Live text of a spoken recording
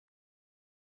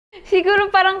Siguro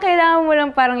parang kailangan mo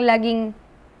lang parang laging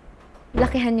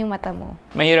lakihan yung mata mo.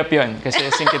 Mahirap yun kasi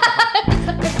singkit ako.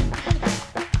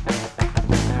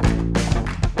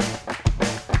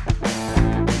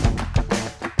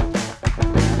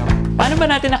 Paano ba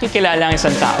natin nakikilala ang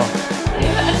isang tao?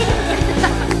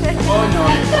 Oh no.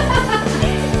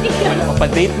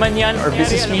 Pa-date man yan or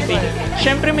business meeting,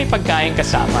 syempre may pagkain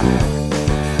kasama.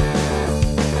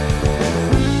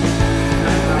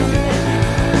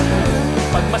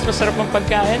 Pag mas masarap ang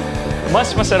pagkain,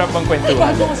 mas masarap ang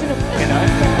kwentuhan. Ganon?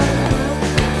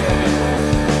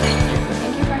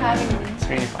 Thank you for having me. It's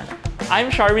really fun. I'm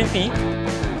Sharwin T,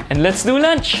 and let's do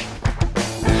lunch!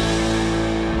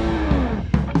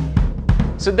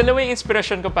 So, dalawa yung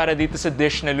inspirasyon ko para dito sa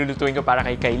dish na lulutuin ko para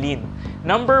kay Kyline.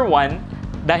 Number one,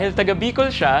 dahil taga Bicol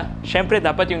siya, syempre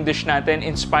dapat yung dish natin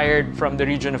inspired from the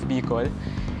region of Bicol.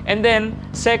 And then,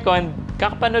 second,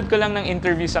 kakapanood ko lang ng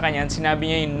interview sa kanya, sinabi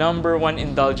niya yung number one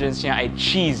indulgence niya ay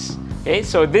cheese. Okay,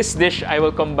 so this dish, I will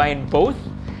combine both,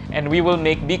 and we will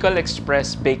make Bicol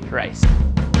Express baked rice.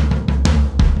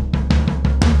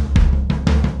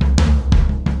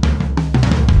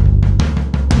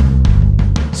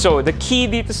 So, the key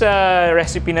dito sa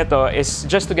recipe na to is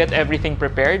just to get everything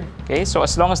prepared. Okay? So,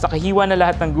 as long as nakahiwa na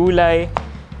lahat ng gulay,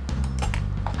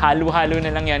 halo-halo na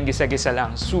lang yan, gisa-gisa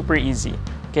lang. Super easy.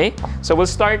 Okay? So, we'll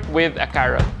start with a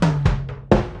carrot.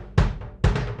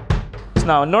 So,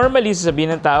 now, normally,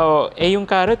 sasabihin ng tao, yung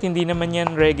carrot, hindi naman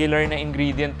yan regular na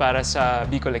ingredient para sa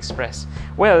Bicol Express.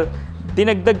 Well,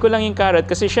 dinagdag ko lang yung carrot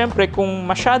kasi syempre, kung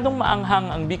masyadong maanghang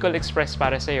ang Bicol Express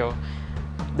para sa'yo,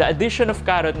 the addition of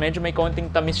carrot, medyo may konting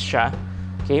tamis siya.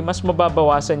 Okay, mas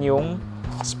mababawasan yung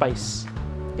spice.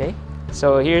 Okay?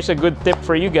 So, here's a good tip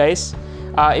for you guys.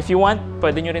 If you want,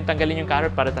 pwede nyo rin tanggalin yung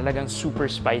carrot para talagang super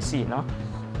spicy, no?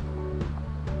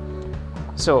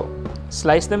 So,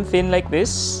 slice them thin like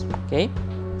this. Okay?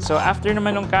 So, after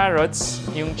naman ng carrots,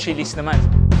 yung chilies naman.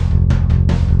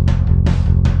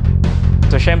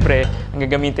 So, syempre, ang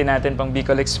gagamitin natin pang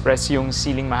Bicol Express yung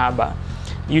siling mahaba.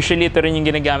 Usually, ito rin yung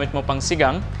ginagamit mo pang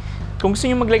sigang. Kung gusto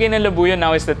nyo maglagay ng labuyo,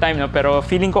 now is the time, no? Pero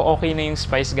feeling ko okay na yung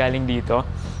spice galing dito.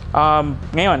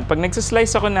 Ngayon, pag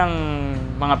nagsaslice ako ng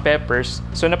mga peppers,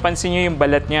 so napansin nyo yung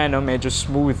balat niya, no? Medyo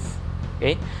smooth.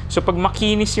 Okay? So, pag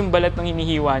makinis yung balat ng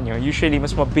hinihiwa nyo, usually,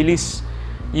 mas mabilis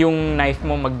yung knife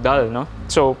mo magdull, no?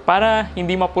 So, para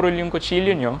hindi mapurol yung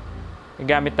kutsilyo nyo,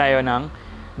 gagamit tayo ng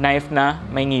knife na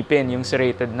may ngipin, yung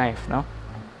serrated knife, no?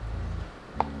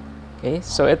 Okay,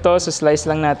 so ito, slice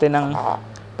lang natin ng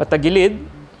patagilid.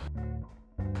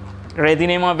 Ready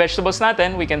na yung mga vegetables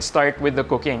natin, we can start with the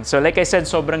cooking. So like I said,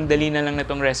 sobrang dali na lang na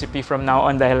itong recipe from now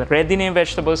on dahil ready na yung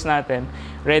vegetables natin,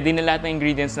 ready na lahat ng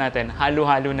ingredients natin,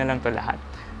 halo-halo na lang to lahat.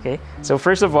 Okay, so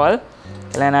first of all,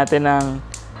 kailangan natin ng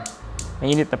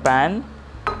mainit na pan.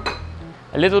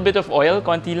 A little bit of oil,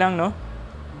 konti lang, no?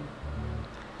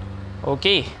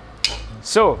 Okay,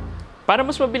 so para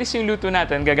mas mabilis yung luto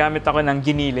natin, gagamit ako ng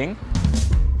giniling.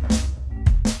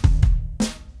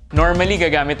 Normally,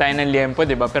 gagamit tayo ng liempo,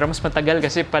 di ba? Pero mas matagal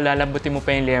kasi palalambutin mo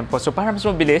pa yung liempo. So, para mas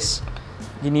mabilis,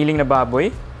 giniling na baboy.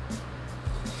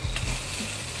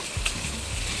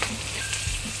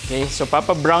 Okay, so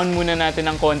papa-brown muna natin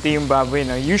ng konti yung baboy,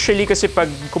 no? Usually kasi pag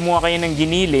kumuha kayo ng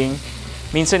giniling,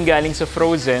 minsan galing sa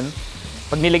frozen,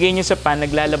 pag nilagay nyo sa pan,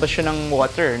 naglalabas siya ng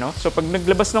water, no? So, pag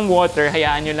naglabas ng water,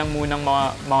 hayaan nyo lang munang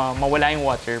mawala yung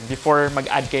water before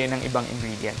mag-add kayo ng ibang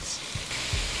ingredients.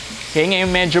 Okay,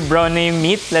 ngayon medyo brown na yung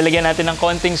meat. Lalagyan natin ng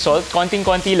konting salt.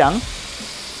 Konting-konti lang.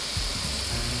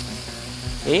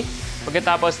 Okay?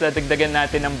 Pagkatapos, dadagdagan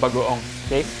natin ng bagoong.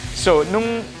 Okay? So,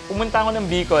 nung pumunta ako ng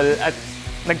Bicol at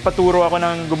nagpaturo ako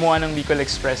ng gumawa ng Bicol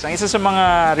Express, ang isa sa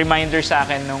mga reminder sa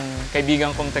akin nung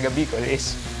kaibigan kong taga Bicol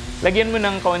is lagyan mo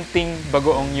ng konting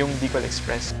bagoong yung Bicol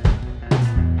Express.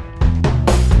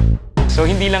 So,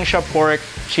 hindi lang siya pork,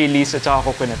 chilies, at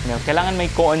saka coconut milk. Kailangan may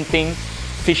konting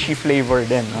fishy flavor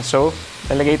din. No? So,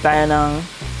 lalagay tayo ng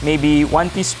maybe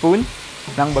 1 teaspoon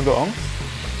ng bagoong.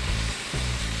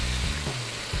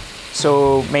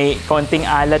 So, may konting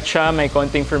alat siya, may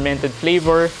konting fermented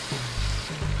flavor.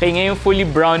 Okay, ngayon fully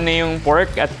brown na yung pork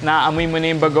at naamoy mo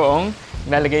na yung bagoong.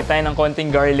 Lalagay tayo ng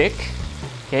konting garlic.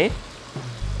 Okay?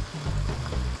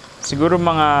 Siguro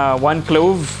mga 1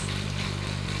 clove.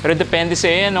 Pero depende sa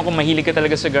iyo, kung mahilig ka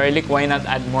talaga sa garlic, why not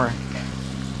add more?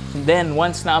 And then,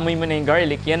 once naamoy mo na yung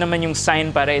garlic, yan naman yung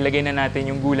sign para ilagay na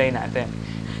natin yung gulay natin.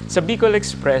 Sa Bicol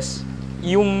Express,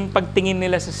 yung pagtingin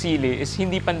nila sa sili is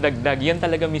hindi pandagdag. Yan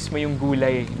talaga mismo yung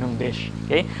gulay ng dish.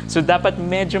 Okay? So, dapat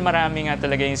medyo marami nga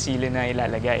talaga yung sili na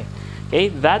ilalagay.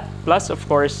 Okay? That plus, of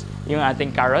course, yung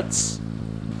ating carrots.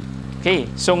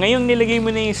 Okay. So, ngayong nilagay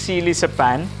mo na yung sili sa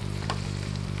pan,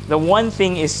 The one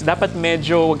thing is, dapat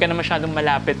medyo, huwag ka na masyadong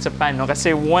malapit sa pan, no?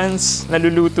 Kasi once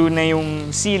naluluto na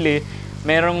yung sili,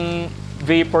 merong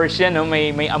vapors yan, no?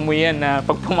 May amoy yan na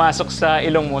pag pumasok sa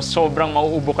ilong mo, sobrang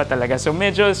mauubo ka talaga. So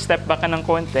medyo step back ka ng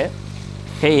konti.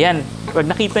 Okay, yan.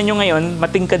 Pag nakita nyo ngayon,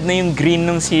 matingkad na yung green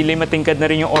ng sili, matingkad na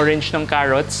rin yung orange ng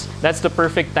carrots. That's the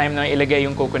perfect time na ilagay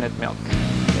yung coconut milk.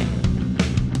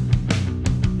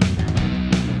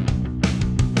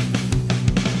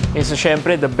 Okay, so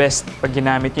syempre, the best pag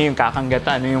ginamit nyo yung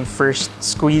kakanggata, yung first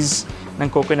squeeze ng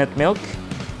coconut milk.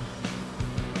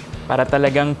 Para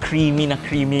talagang creamy na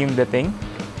creamy yung dating.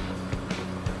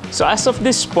 So as of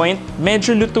this point,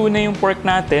 medyo luto na yung pork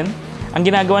natin. Ang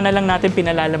ginagawa na lang natin,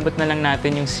 pinalalambot na lang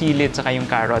natin yung sili at saka yung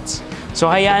carrots. So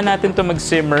hayaan natin to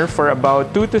mag-simmer for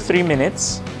about 2 to 3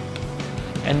 minutes.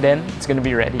 And then, it's gonna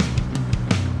be ready.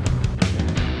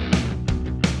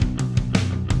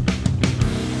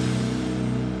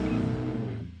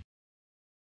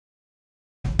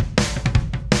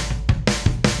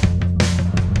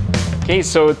 Okay,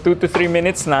 so 2 to 3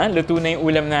 minutes na, luto na yung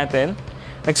ulam natin.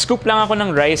 Nag-scoop lang ako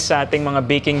ng rice sa ating mga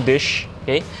baking dish.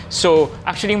 Okay? So,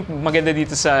 actually, maganda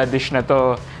dito sa dish na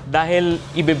to, dahil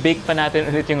ibe-bake pa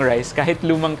natin ulit yung rice, kahit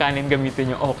lumang kanin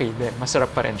gamitin nyo, okay din.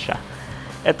 Masarap pa rin siya.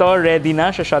 Ito, ready na.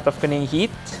 Shut off ko na yung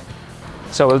heat.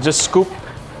 So, we'll just scoop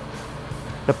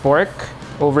the pork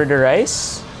over the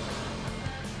rice.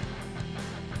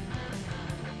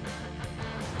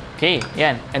 Okay,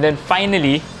 yan. And then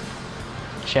finally,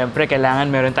 syempre, kailangan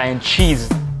meron tayong cheese.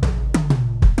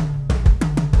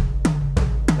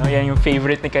 No, yan yung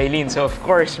favorite ni Kyline. So, of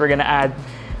course, we're gonna add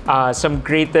some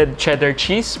grated cheddar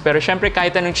cheese. Pero syempre,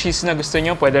 kahit anong cheese na gusto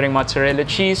nyo, pwede ring mozzarella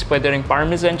cheese, pwede ring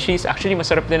parmesan cheese. Actually,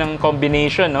 masarap din ang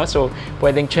combination, no? So,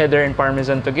 pwedeng cheddar and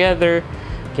parmesan together.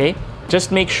 Okay?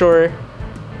 Just make sure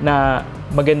na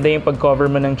maganda yung pag-cover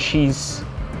mo ng cheese.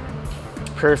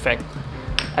 Perfect.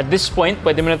 At this point,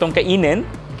 pwede mo na itong kainin.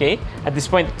 Okay? At this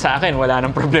point, sa akin, wala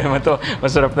nang problema to.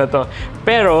 Masarap na to.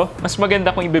 Pero, mas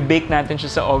maganda kung i-bake natin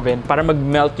siya sa oven para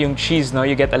mag-melt yung cheese, no?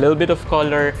 You get a little bit of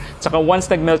color. Saka once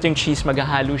nag-melt yung cheese,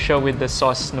 maghahalo siya with the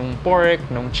sauce nung pork,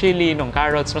 nung chili, nung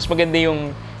carrots. Mas maganda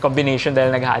yung combination dahil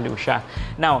naghalo siya.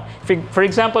 Now, for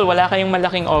example, wala kayong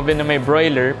malaking oven na may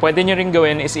broiler, pwede nyo rin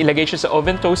gawin is ilagay siya sa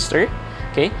oven toaster.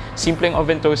 Okay? Simpleng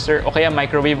oven toaster o kaya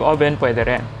microwave oven, pwede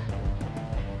rin.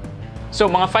 So,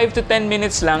 mga 5 to 10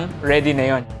 minutes lang, ready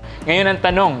na yon. Ngayon ang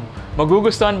tanong,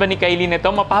 magugustuhan ba ni Kyline ito?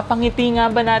 Mapapangiti nga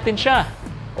ba natin siya?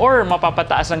 Or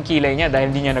mapapataas ang kilay niya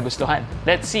dahil hindi niya nagustuhan?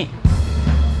 Let's see.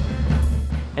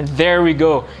 And there we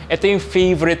go. Ito yung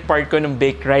favorite part ko ng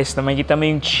baked rice. Na makikita mo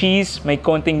yung cheese, may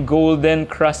konting golden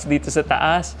crust dito sa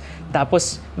taas.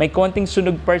 Tapos may konting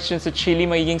sunog parts yun sa chili,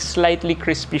 magiging slightly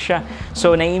crispy siya.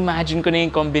 So na-imagine ko na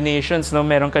yung combinations, no?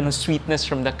 Meron ka ng sweetness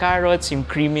from the carrots, yung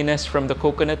creaminess from the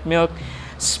coconut milk,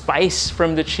 spice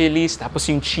from the chilies,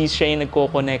 tapos yung cheese siya yung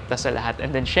nagko-connecta sa lahat.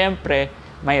 And then syempre,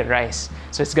 may rice.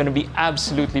 So it's gonna be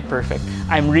absolutely perfect.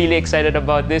 I'm really excited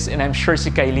about this and I'm sure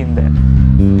si Kyline din.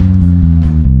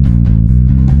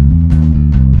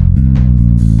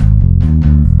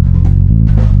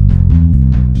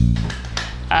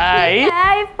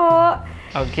 Hi po!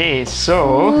 Okay, so...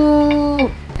 Ooh,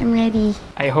 I'm ready.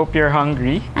 I hope you're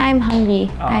hungry. I'm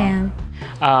hungry. I am.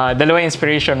 Dalawa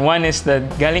inspiration. One is that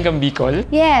galing kang Bicol.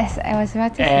 Yes, I was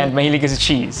about to say. And mahilig ka sa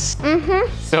cheese. Mm-hmm.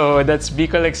 So, that's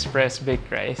Bicol Express baked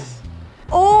rice.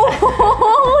 Oh,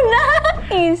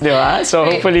 nice! Di ba? So,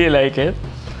 hopefully you like it.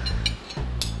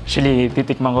 Actually,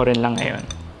 titikman ko rin lang ngayon.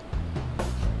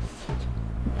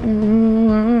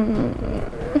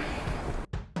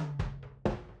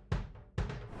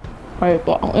 Ay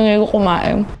po, ang ingay ko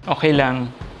kumain. Okay lang.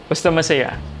 Basta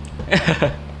masaya.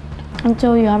 It's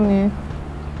so yummy.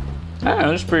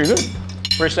 That's pretty good.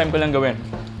 First time ko lang gawin.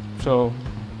 So,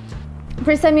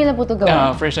 First time nila po ito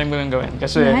gawin? first time ko lang gawin.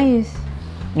 Kasi, Nice.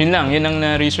 yun lang. Yun ang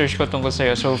na-research ko tungkol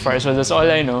sa'yo so far. So, that's all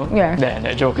I know. Yeah.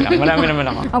 Hindi, joke lang. Marami naman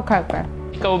ako. Okay.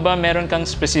 Ikaw ba, meron kang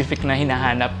specific na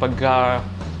hinahanap pagka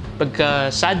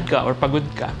sad ka or pagod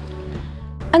ka?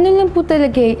 Ano lang po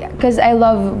talaga, because I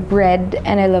love bread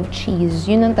and I love cheese.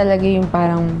 Yun ang talaga yung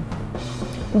parang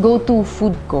go-to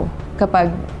food ko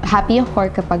kapag happy ako or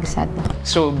kapag sad ako.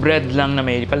 So, bread lang na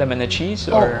may palaman na cheese?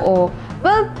 Or... Oo.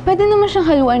 Well, pwede naman siyang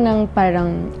haluan ng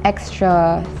parang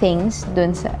extra things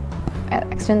dun sa,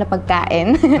 extra na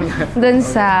pagkain dun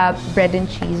sa bread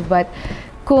and cheese. But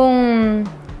kung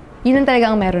yun ang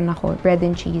talaga ang meron ako, bread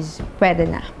and cheese, pwede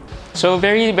na. So,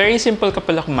 very very simple ka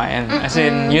pala kumain. As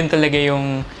in, yun talaga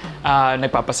yung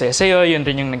nagpapasaya sa'yo, yun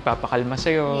rin yung nagpapakalma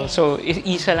sa'yo. So,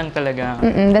 isa lang talaga.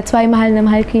 That's why mahal na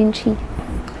mahal ko yung cheese.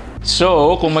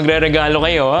 So, kung magre-regalo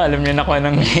kayo, alam niyo na kung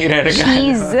anong i-regalo.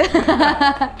 Cheese.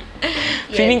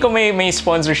 Feeling ko may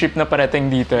sponsorship na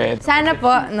parating dito eh. Sana po,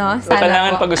 no? Sana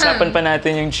Kailangan po. pag-usapan pa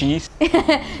natin yung cheese.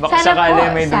 Baka Sana sakali po,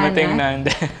 may dumating sana.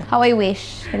 na. How I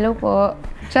wish. Hello po.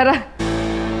 Charot.